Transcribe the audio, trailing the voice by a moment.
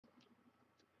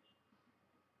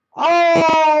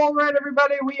All right,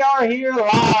 everybody, we are here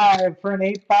live for an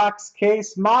 8-box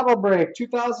case model break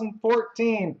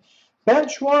 2014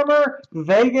 Benchwarmer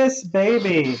Vegas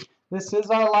Baby. This is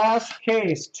our last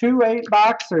case. 2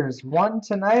 8-boxers, one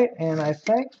tonight and I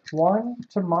think one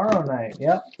tomorrow night.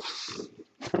 Yep.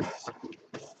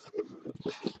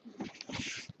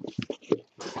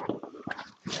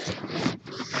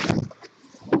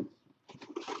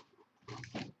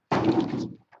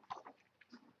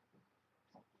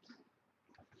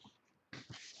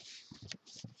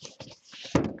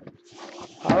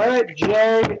 All right,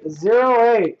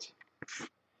 Jag08.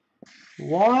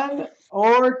 1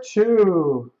 or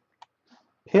 2.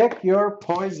 Pick your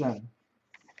poison.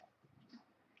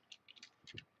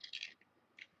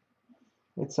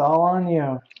 It's all on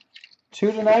you.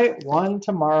 2 tonight, 1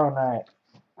 tomorrow night.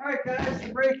 All right, guys,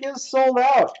 the break is sold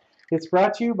out. It's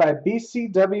brought to you by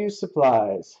BCW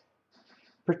Supplies.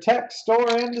 Protect, store,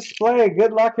 and display.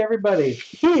 Good luck, everybody.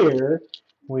 Here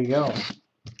we go.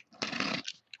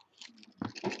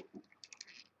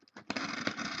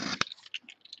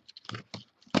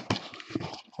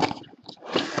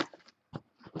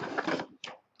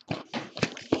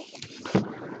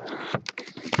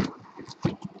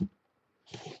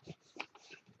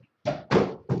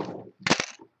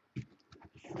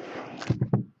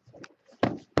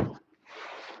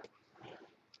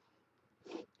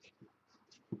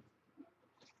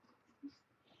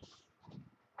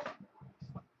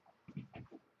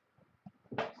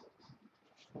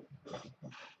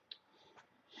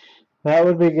 That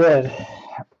would be good.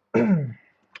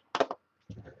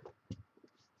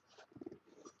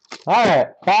 All right,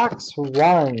 box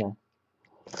 1.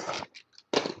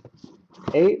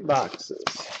 8 boxes.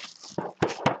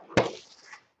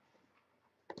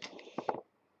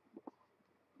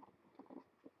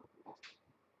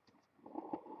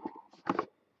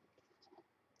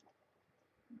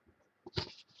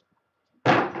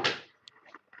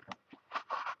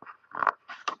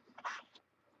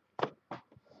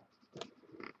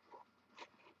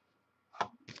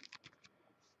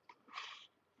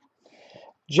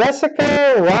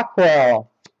 Jessica Rockwell.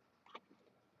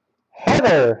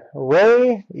 Heather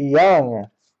Ray Young.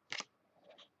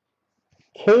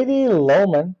 Katie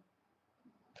Lohman.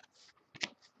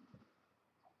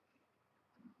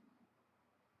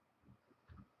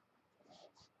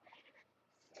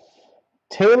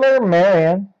 Taylor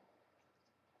Marion.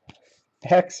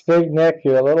 Hex Big Nick,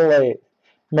 you're a little late.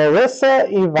 Marissa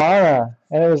Ivana,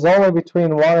 and it was only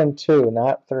between 1 and 2,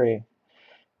 not 3.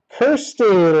 Kirsty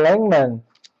Langman.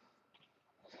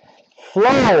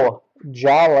 Flo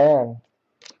Jalen.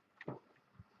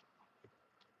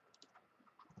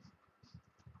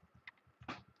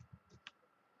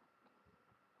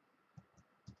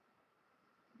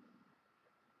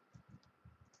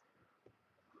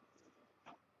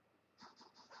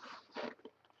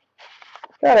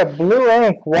 Got a blue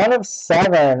ink, 1 of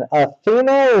 7.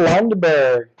 Athena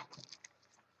Lundberg.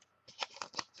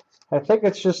 I think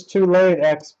it's just too late,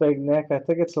 X Big Nick. I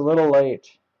think it's a little late.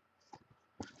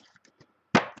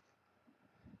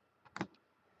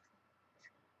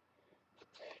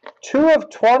 Two of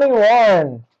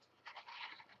 21.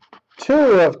 2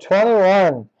 of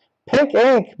 21. Pink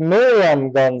ink,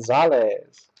 Miriam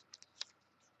Gonzalez.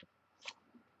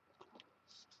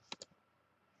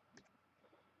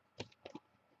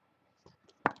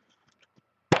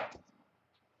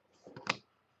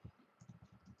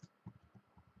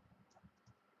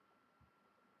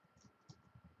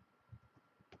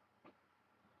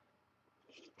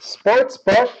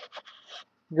 Sportsbook,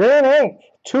 green ink,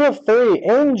 2 of 3.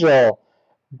 Angel,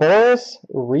 Boris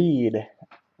Reed.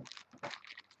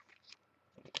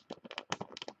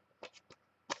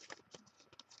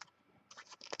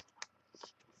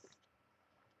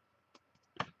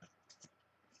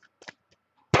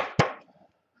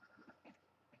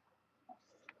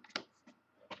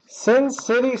 Sin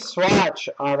City Swatch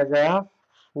autograph,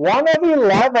 1 of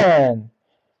 11.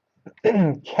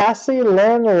 Cassie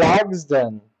Lynn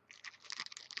Logsdon.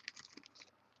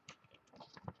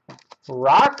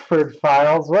 Rockford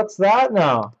Files, what's that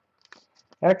now?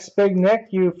 X Big Nick,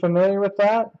 you familiar with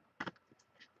that?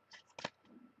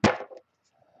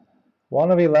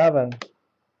 1 of 11.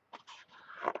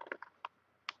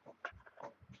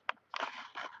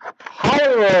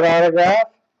 Hollywood autograph,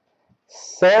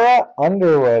 Sarah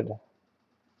Underwood.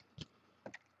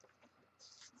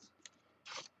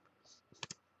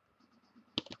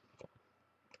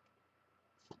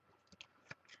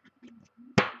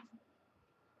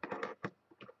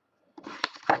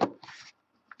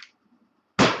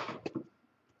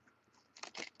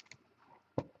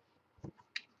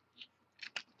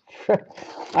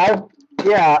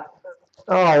 Yeah,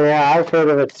 Oh yeah, I've heard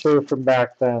of it too from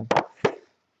back then.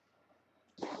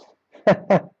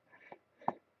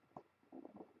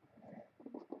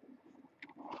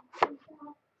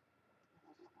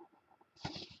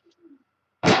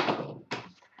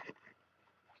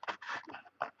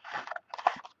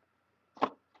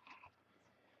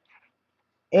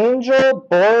 Angel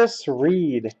Boris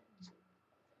Reed.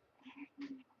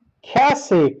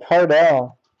 Cassie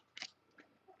Cardell.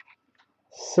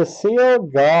 Cecile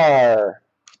Gar.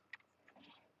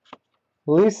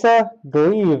 Lisa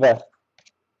Gleave.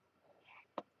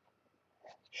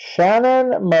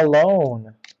 Shannon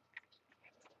Malone.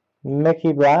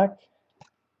 Mickey Black.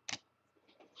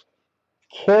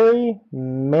 Carrie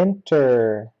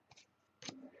Minter.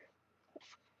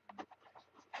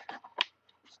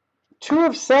 2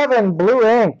 of 7 blue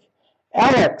ink.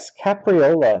 Alex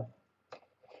Capriola.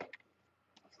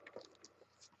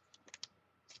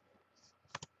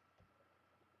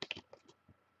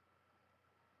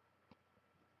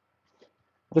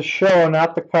 The show,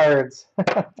 not the cards.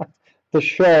 The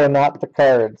show, not the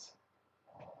cards.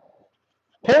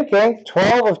 Pink ink,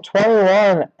 12 of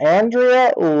 21.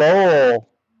 Andrea Lowell.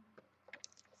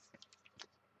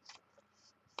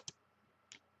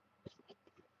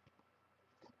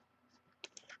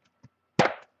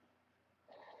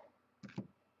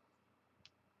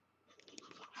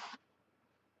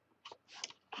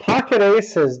 Pocket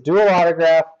Aces, dual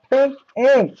autograph, pink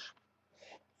ink,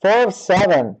 4 of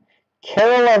 7.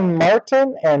 Carolyn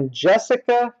Martin and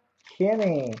Jessica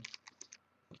Kinney.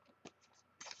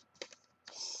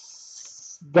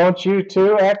 Don't you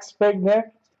too, ex-Big Nick?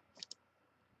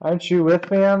 Aren't you with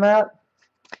me on that?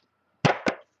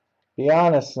 Be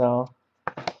honest now.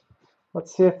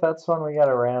 Let's see if that's one we got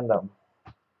a random.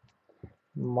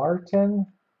 Martin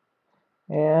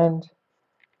and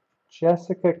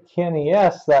Jessica Kinney.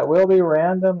 Yes, that will be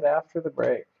random after the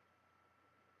break.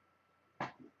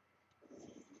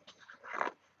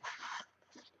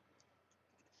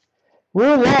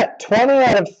 Roulette, 20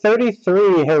 out of 33,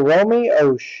 Hiromi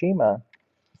Oshima.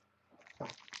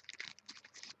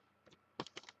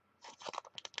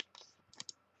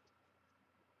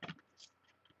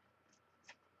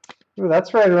 Ooh,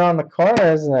 that's right around the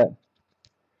corner, isn't it?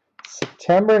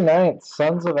 September 9th,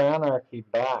 Sons of Anarchy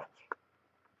back.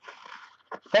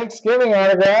 Thanksgiving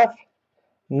autograph,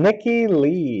 Nikki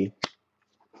Lee.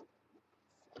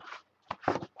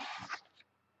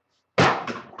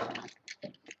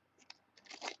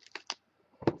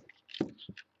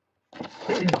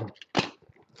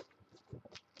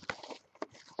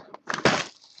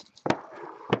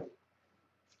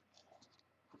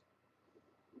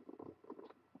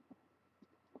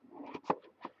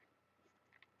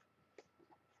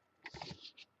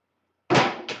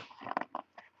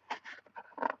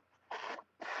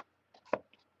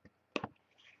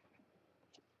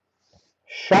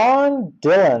 Sean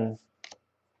Dillon.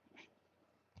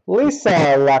 Lisa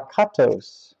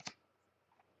Lakatos.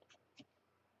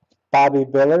 Bobby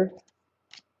Billard.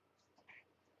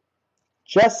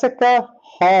 Jessica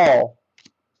Hall.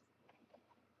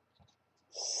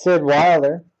 Sid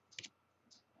Wilder.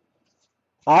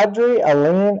 Audrey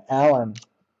Aline Allen.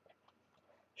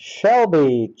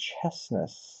 Shelby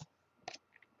Chestnut.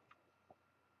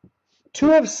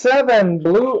 2 of 7,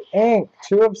 blue ink,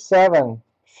 2 of 7.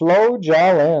 Flo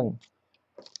Jolin.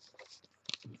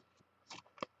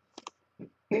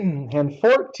 And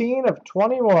 14 of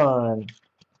 21.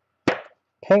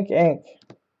 Pink ink.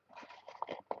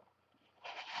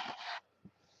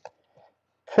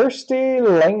 Kirsty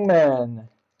Langman.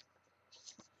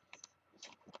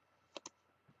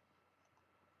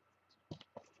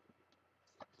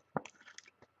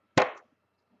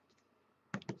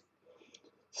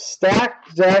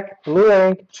 Stack deck, blue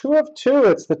ink, 2 of 2.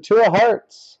 It's the 2 of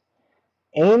hearts.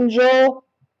 Angel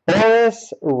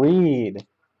Boris Reed.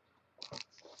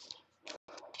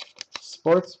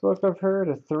 Sportsbook of her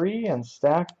to 3 and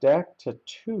stack deck to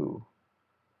 2.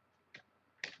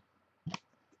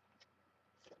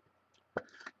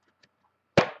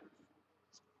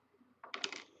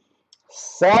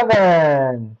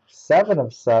 Seven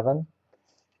of 7.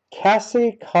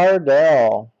 Cassie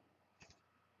Cardell.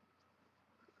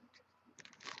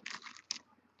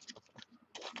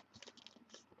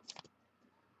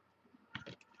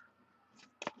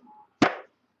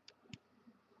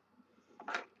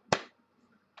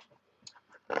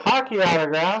 Hockey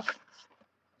autograph,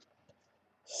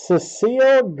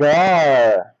 Cecile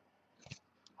Gar.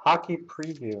 Hockey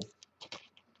preview.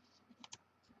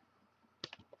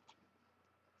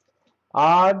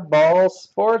 Oddball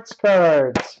sports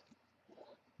cards.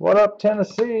 What up,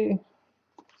 Tennessee?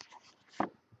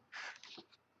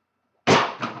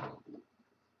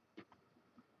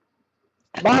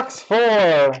 Box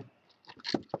 4.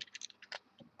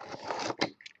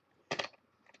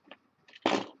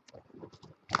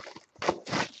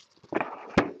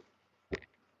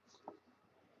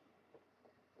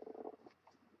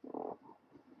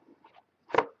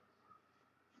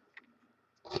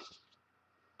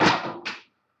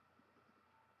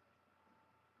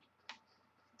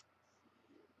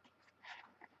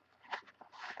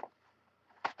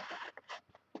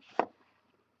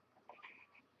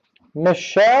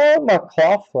 Michelle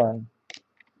McLaughlin.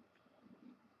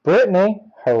 Brittany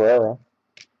Herrera.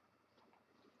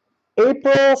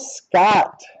 April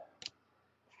Scott.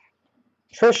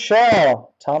 Trishelle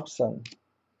Thompson.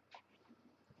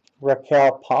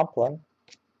 Raquel Pomplin.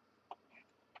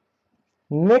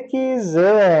 Nikki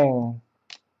Ziering.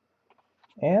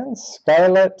 And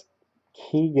Scarlett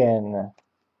Keegan.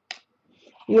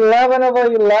 11 of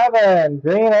 11.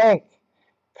 Green ink.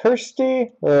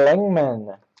 Kirsty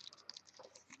Langman.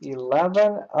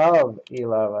 11 of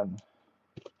 11.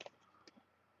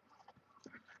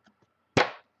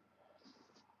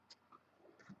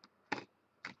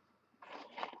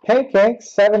 Pink ink.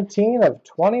 17 of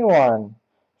 21.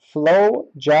 Flo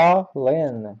Ja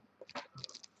Lin.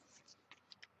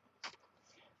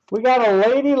 We got a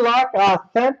Lady Luck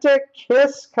Authentic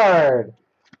Kiss card.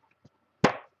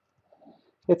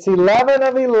 It's 11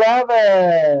 of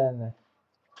 11.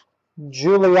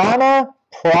 Juliana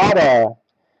Prada.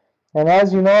 And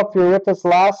as you know, if you were with us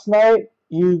last night,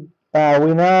 we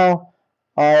now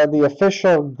are the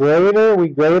official grader. We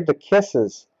grade the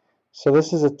kisses. So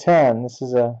this is a 10. This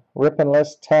is a rip and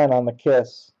list 10 on the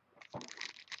kiss.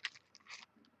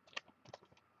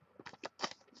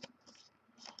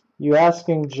 You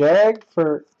asking Jag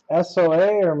for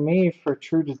SOA or me for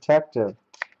True Detective?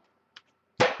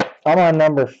 I'm on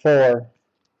number 4.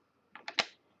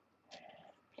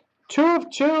 2 of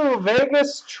 2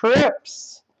 Vegas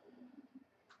trips.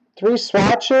 3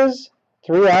 swatches,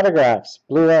 3 autographs.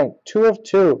 Blue ink. 2 of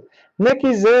 2. Nikki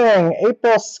Ziering,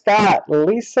 April Scott,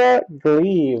 Lisa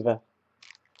Gleave.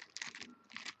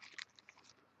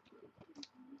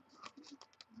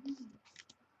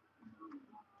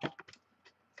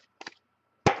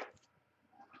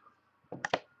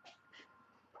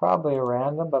 Probably a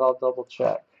random, but I'll double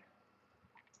check.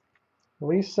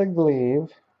 Lisa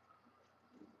Gleave,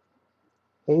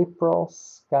 April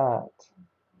Scott.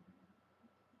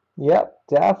 Yep,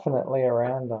 definitely a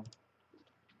random.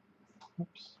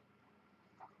 Oops.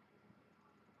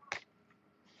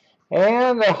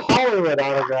 And a Hollywood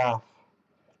autograph.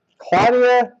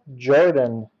 Claudia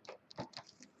Jordan.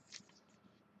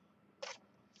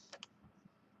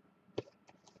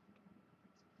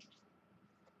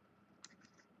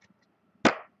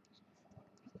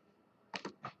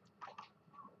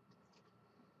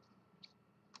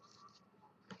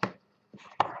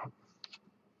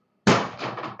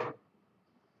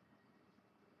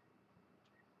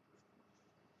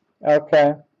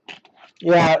 Okay.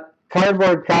 Yeah,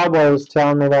 Cardboard Cowboy was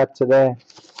telling me that today.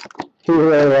 He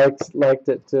really liked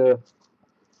it too.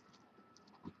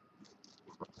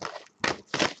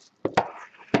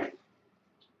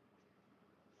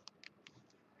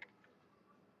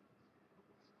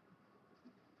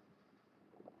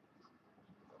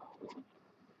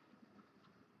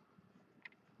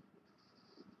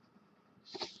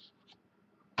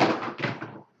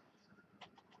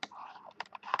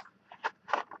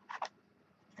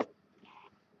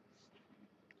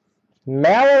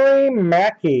 Mallory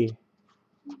Mackey.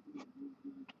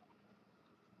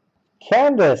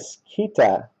 Candace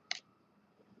Kita.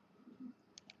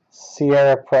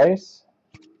 Sierra Price.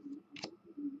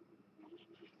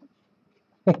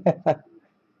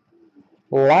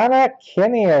 Lana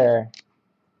Kinnear.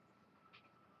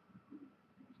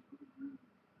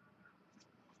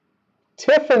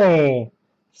 Tiffany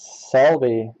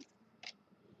Selby.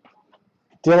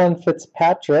 Dylan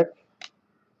Fitzpatrick.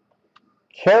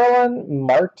 Carolyn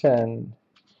Martin.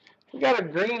 We got a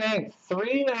green ink.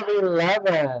 3 of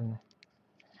 11.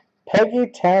 Peggy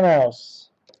Tanos.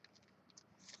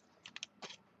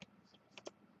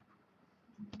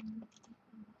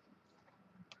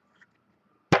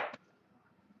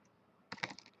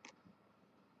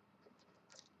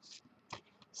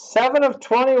 Seven of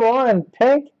 21.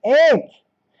 Pink ink.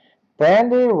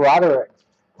 Brandy Roderick.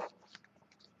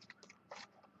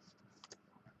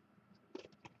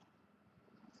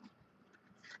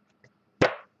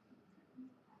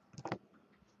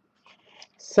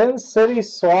 Sin City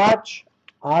Swatch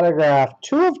autograph.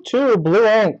 2 of 2. Blue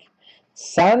ink.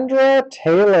 Sandra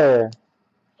Taylor.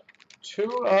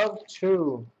 2 of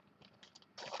 2.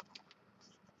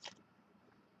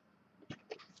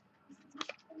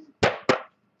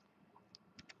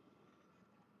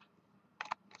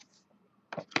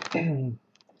 Lady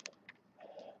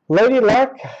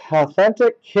Luck,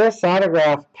 Authentic Kiss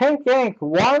autograph. Pink ink,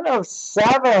 1 of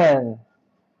 7.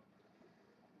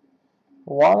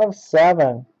 1 of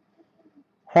 7.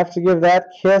 Have to give that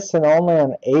kiss and only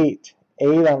an 8.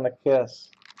 8 on the kiss.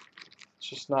 It's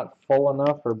just not full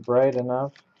enough or bright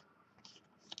enough.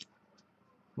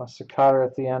 Must have caught her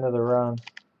at the end of the run.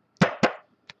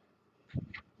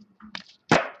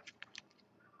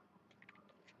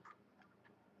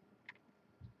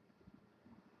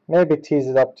 Maybe tease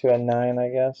it up to a 9, I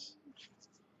guess.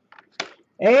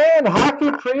 And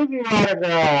hockey preview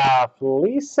autograph,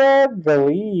 Lisa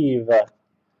Gleave.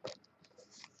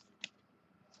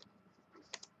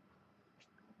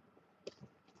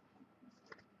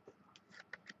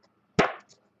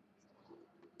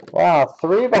 Wow,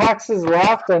 3 boxes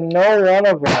left and no one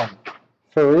of them.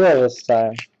 For real this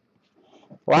time.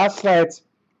 Last night's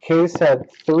case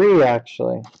had 3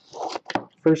 actually.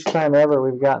 First time ever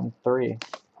we've gotten 3.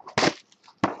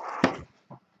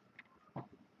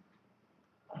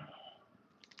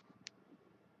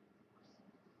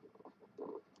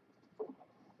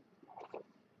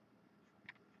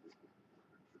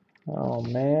 Oh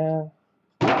man.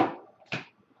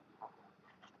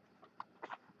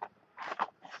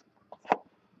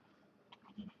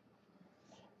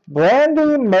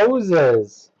 Brandy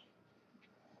Moses.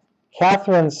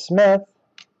 Catherine Smith.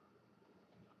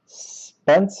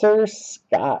 Spencer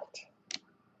Scott.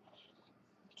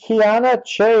 Kiana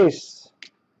Chase.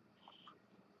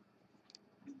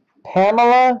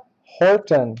 Pamela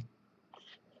Horton.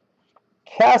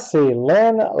 Cassie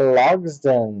Lynn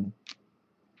Logsden.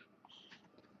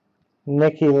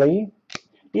 Nikki Lee.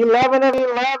 11 of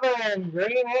 11.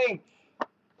 Green ink.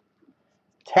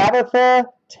 Tabitha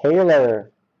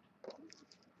Taylor.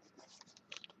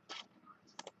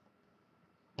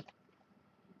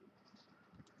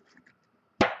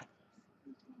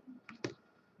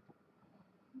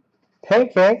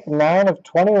 Pink ink. 9 of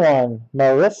 21.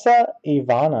 Marissa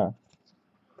Ivana.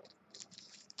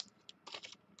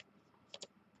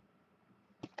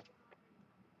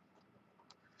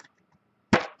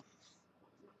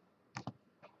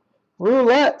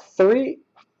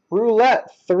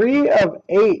 Roulette 3 of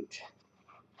 8.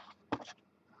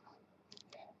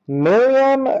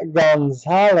 Miriam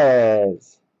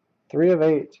Gonzalez. 3 of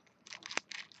 8.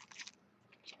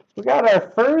 We got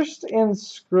our first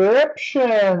inscription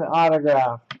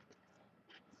autograph.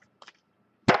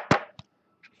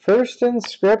 First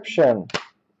inscription.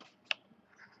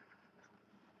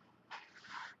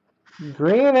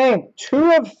 Green ink.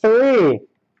 2 of 3.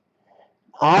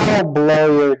 I'll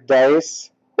blow your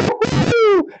dice.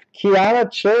 Woo-hoo!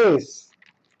 Kiana Chase.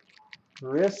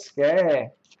 Risque.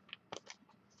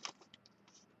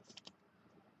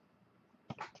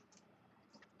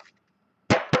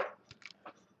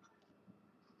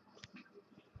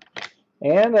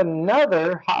 And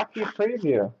another hockey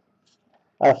preview.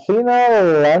 Athena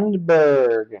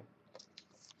Lundberg.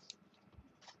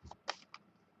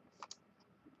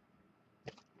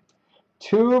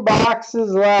 Two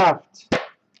boxes left.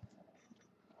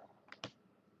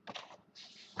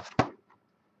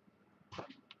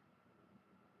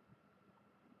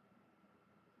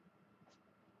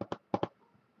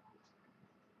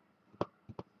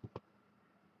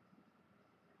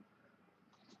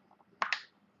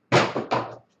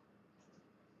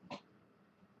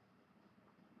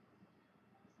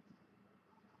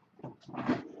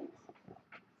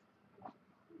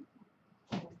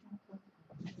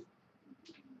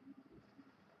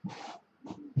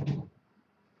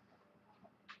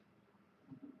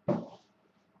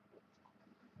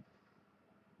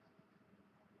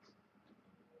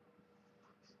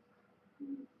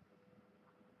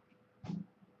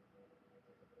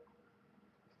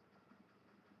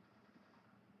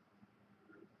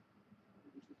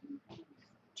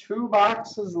 Two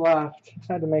boxes left.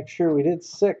 Had to make sure we did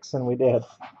 6, and we did.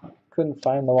 Couldn't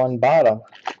find the one bottom.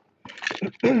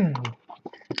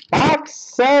 Box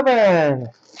 7.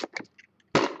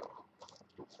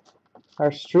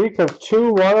 Our streak of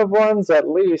 2 one-of-ones at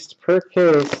least per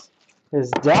case is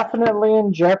definitely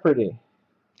in jeopardy.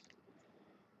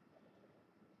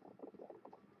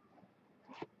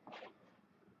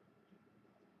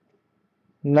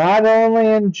 Not only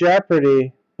in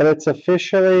jeopardy, but it's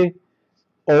officially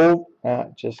over.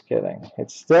 Just kidding.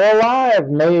 It's still alive,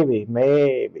 maybe,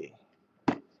 maybe.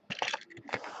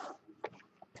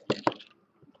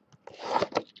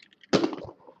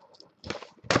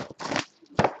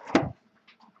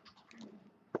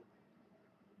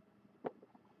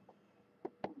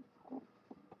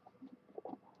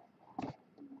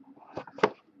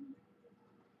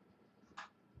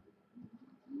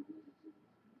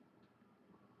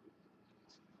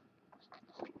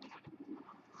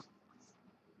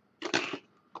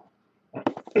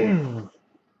 All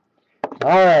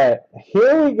right,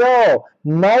 here we go.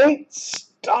 Night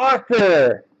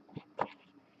Stalker.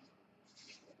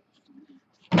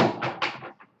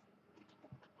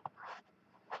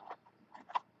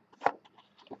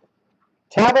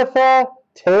 Tabitha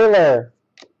Taylor.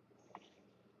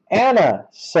 Anna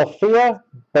Sophia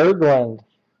Berglund.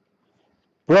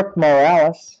 Brooke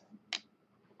Morales.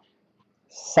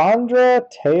 Sandra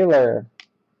Taylor.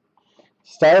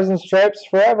 Stars and Stripes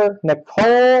Forever.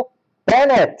 Nicole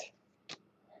Bennett.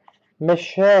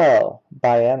 Michelle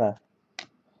Baena.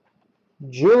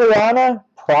 Juliana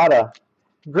Prada.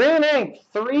 Green ink,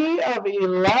 3 of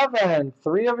 11.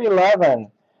 3 of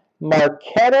 11.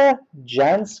 Marketa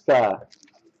Janska.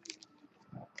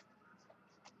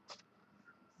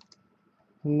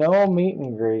 No meet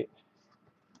and greet.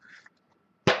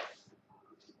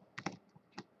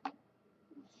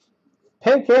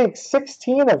 Pink ink,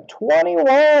 16 of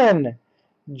 21.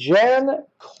 Jen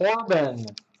Corbin.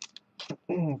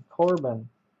 Corbin.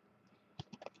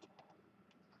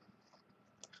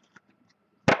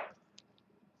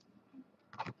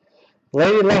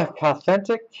 Lady Luck,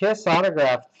 Authentic Kiss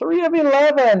Autograph. 3 of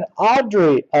 11.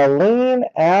 Audrey Aline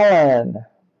Allen.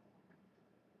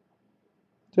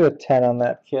 Do a 10 on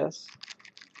that kiss.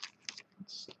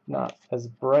 It's not as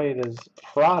bright as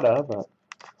Prada, but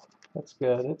it's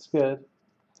good. It's good.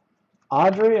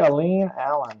 Audrey Aline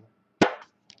Allen.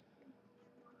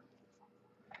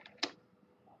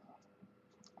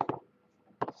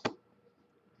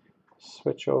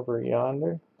 Switch over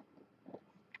yonder.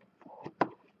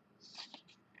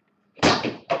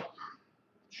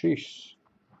 Sheesh.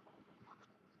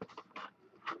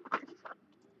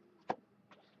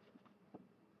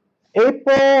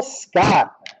 April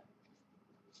Scott.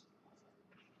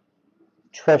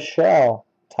 Trishelle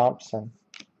Thompson.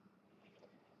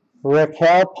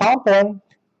 Raquel Pomplin.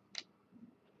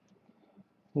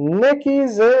 Nikki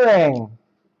Ziering.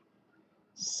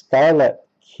 Scarlett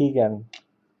Keegan.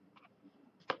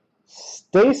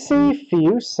 Stacy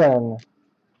Fusen.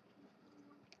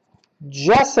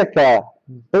 Jessica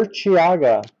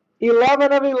Burchiaga.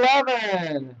 11 of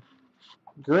 11.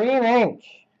 Green ink.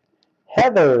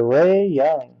 Heather Ray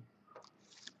Young.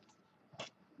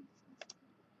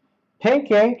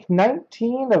 Pink ink,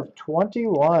 19 of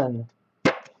 21.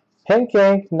 Pink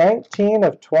ink, 19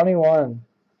 of 21.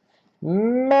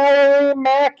 Mallory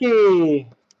Mackey.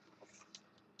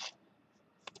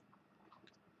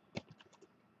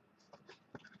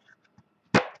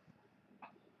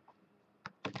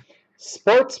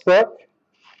 Sportsbook.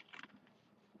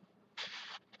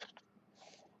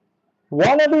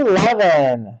 1 of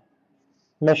 11.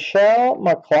 Michelle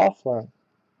McLaughlin.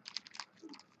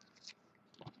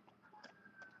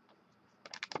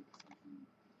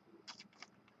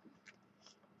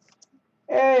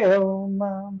 Hey, oh,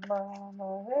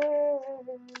 mama,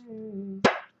 hey.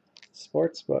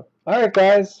 Sportsbook. All right,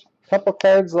 guys. Couple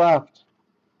cards left.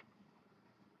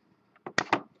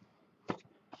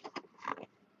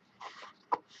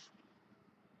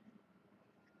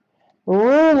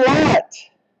 Roulette.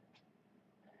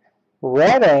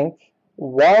 Red ink.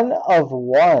 1 of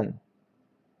 1.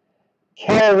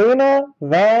 Carolina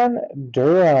Van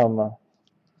Durham.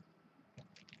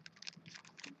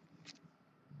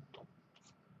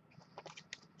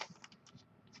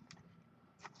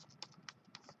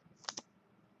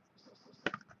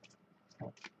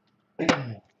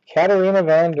 Katarina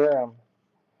Van Durham.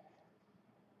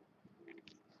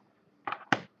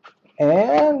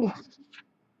 And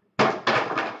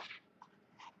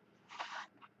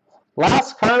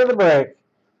last card of the break.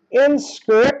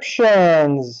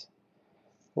 Inscriptions.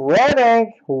 Red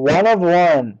ink, 1 of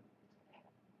 1.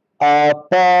 Up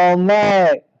All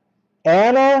Night.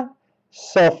 Anna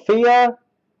Sophia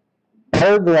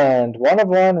Berglund. 1 of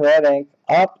 1, red ink.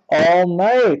 Up All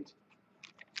Night.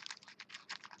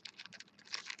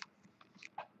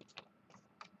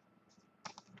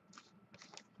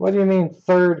 What do you mean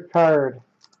third card?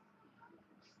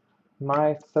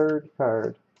 My third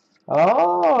card.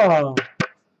 Oh,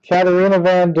 Katarina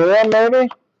Van Durham, maybe?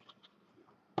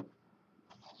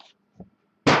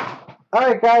 All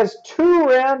right, guys, 2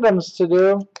 randoms to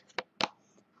do.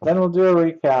 Then we'll do a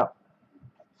recap.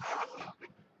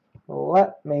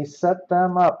 Let me set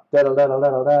them up.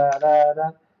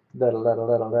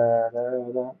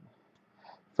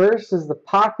 First is the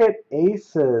Pocket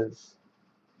Aces.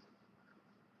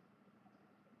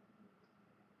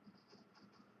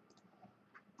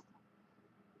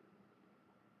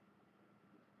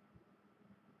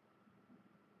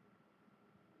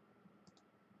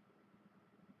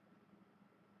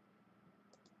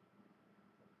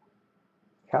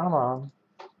 Come on.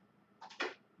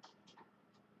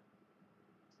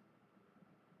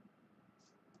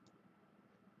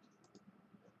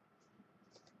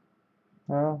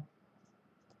 Well,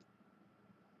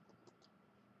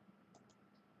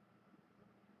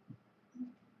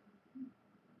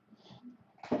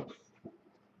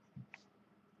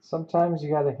 sometimes you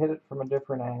got to hit it from a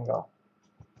different angle.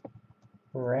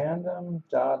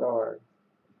 Random.org.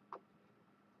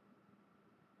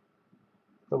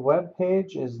 The web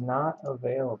page is not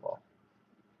available.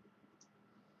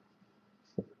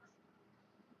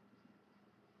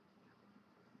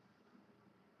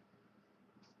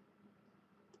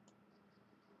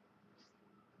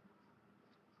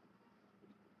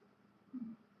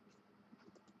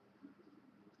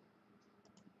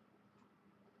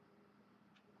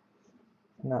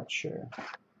 Not sure.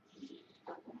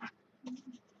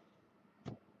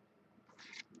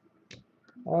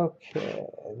 Okay,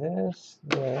 this,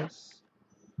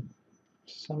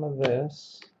 some of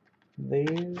this,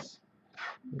 these,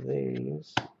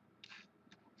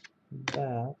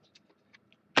 that.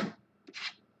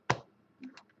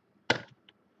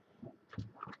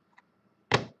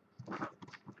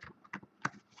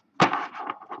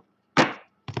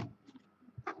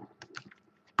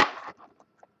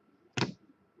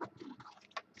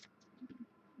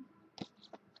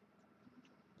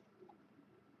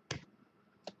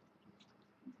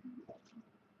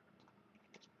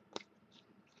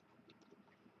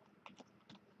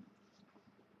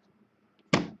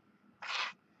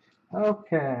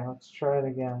 Okay, let's try it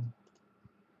again.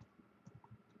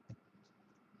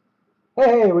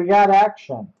 Hey, we got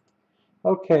action.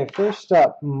 Okay, first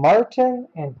up, Martin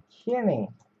and Kinney.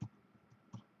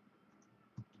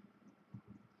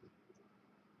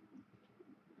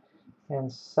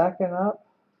 And second up,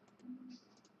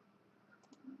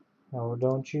 oh,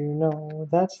 don't you know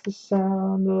that's the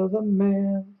sound of the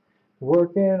man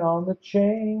working on the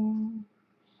chain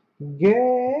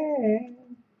gang.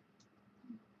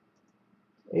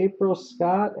 April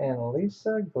Scott and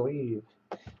Lisa Gleave.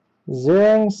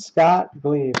 Zing, Scott,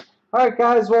 Gleave. All right,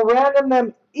 guys, we'll random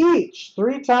them each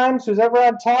 3 times. Who's ever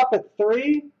on top at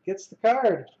 3 gets the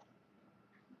card.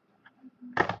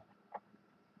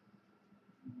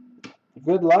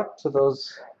 Good luck to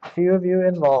those few of you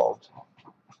involved.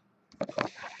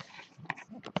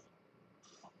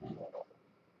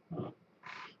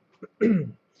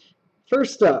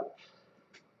 First up,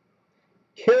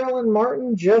 Carolyn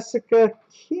Martin, Jessica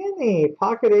Kinney.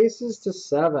 Pocket aces to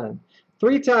 7.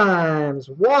 3 times.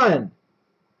 1,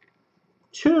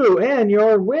 2, and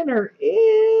your winner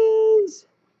is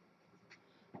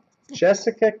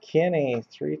Jessica Kinney.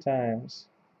 3 times.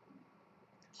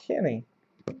 Kinney.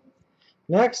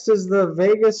 Next is the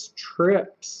Vegas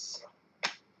Trips.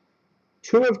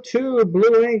 2 of 2,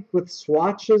 blue ink with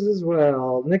swatches as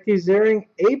well. Nikki Zering,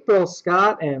 April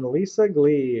Scott, and Lisa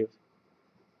Gleave.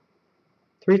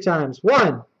 3 times.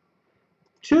 1,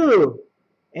 2,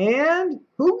 and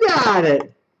who got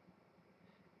it?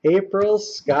 April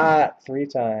Scott. 3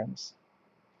 times.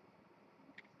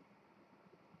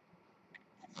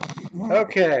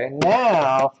 Okay,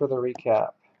 now for the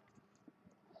recap.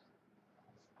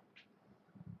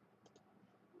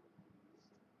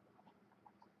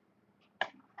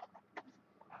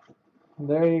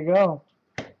 There you go.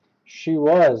 She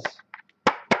was.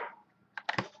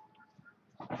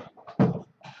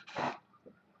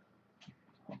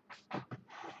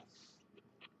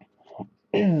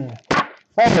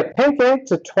 Okay, pink ink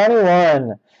to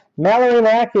 21. Mallory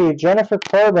Mackey, Jennifer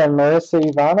Corbin, Marissa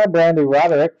Ivana, Brandy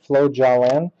Roderick, Flo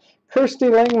Jolin, Kirsty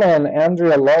Lingman,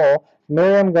 Andrea Lowell,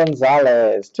 Miriam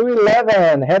Gonzalez. To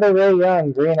 11, Heather Ray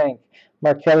Young, green ink.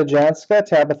 Marketa Janska,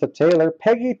 Tabitha Taylor,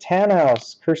 Peggy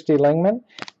Tanhouse, Kirsty Lingman.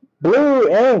 Blue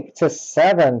ink to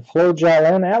 7, Flo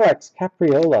Jolin, Alex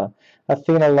Capriola,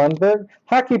 Athena Lundberg.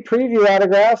 Hockey preview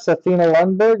autographs, Athena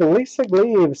Lundberg, Lisa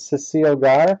Gleave, Cecile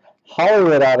Gar.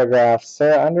 Hollywood autographs,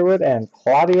 Sarah Underwood and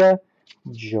Claudia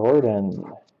Jordan.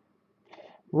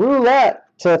 Roulette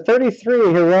to 33,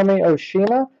 Hiromi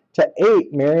Oshima. To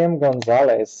 8, Miriam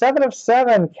Gonzalez. 7 of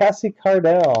 7, Cassie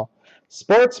Cardell.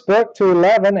 Sportsbook to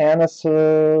 11,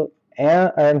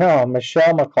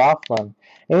 Michelle McLaughlin.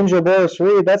 Angel Boris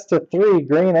Reed, that's to 3,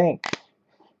 green ink.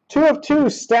 2 of 2,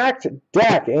 stacked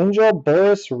deck, Angel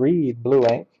Boris Reed, blue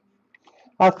ink.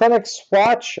 Authentic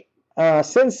swatch,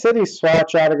 Sin City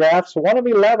swatch autographs, 1 of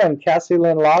 11, Cassie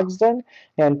Lynn Logsdon,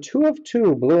 and 2 of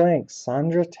 2, blue ink,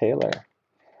 Sandra Taylor.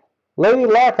 Lady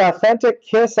Luck, authentic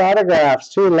Kiss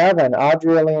autographs, 211,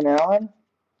 Audrey-Aline Allen,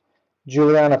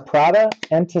 Juliana Prada,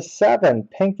 and to 7,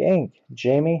 pink ink,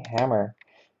 Jamie Hammer.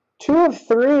 2 of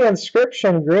 3,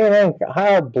 inscription, green ink,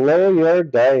 I'll blow your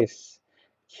dice,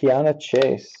 Kiana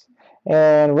Chase.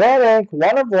 And red ink,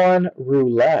 1 of 1,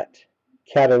 roulette,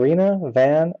 Katarina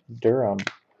Van Durham.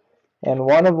 And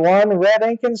 1 of 1 red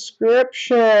ink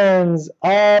inscriptions.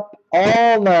 Up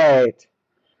All Night.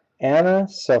 Anna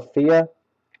Sophia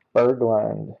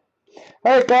Berglund.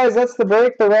 Alright guys, that's the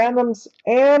break, the randoms,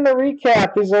 and the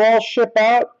recap. These will all ship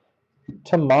out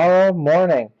tomorrow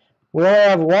morning. We only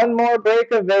have one more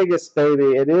break of Vegas,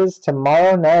 baby. It is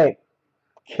tomorrow night.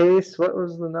 Case, what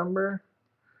was the number?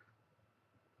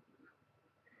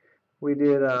 We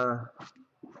did,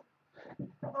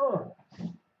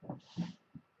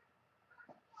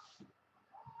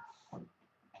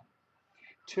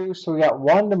 two, so we got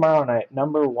one tomorrow night,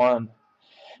 number 1.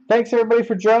 Thanks everybody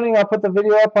for joining. I'll put the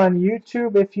video up on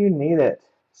YouTube if you need it.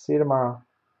 See you tomorrow.